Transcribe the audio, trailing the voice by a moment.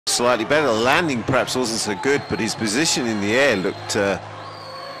slightly better. The landing perhaps wasn't so good, but his position in the air looked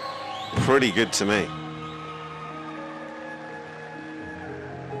pretty good to me.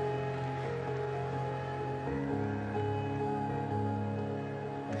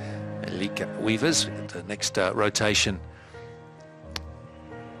 Lieke, Wevers, the next rotation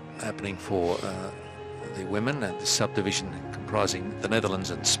happening for the women and the subdivision comprising the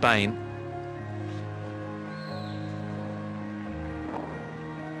Netherlands and Spain.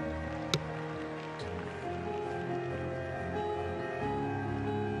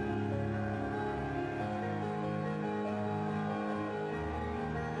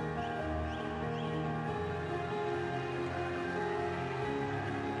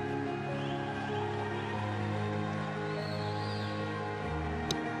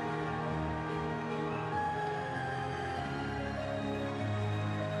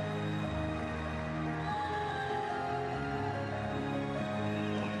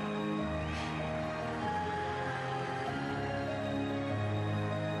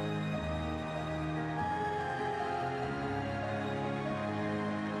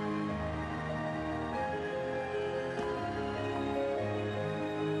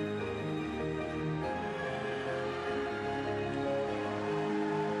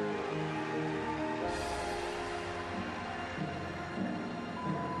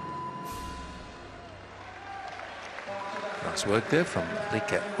 Nice work there from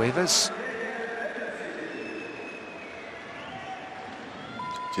Lieke Wevers.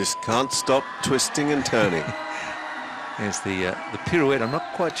 Just can't stop twisting and turning. There's the pirouette. I'm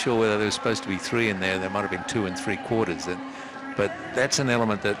not quite sure whether there was supposed to be 3 in there. There might have been 2 3/4. But that's an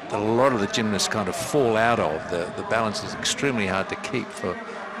element that a lot of the gymnasts kind of fall out of. The balance is extremely hard to keep for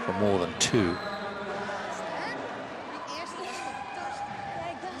more than 2.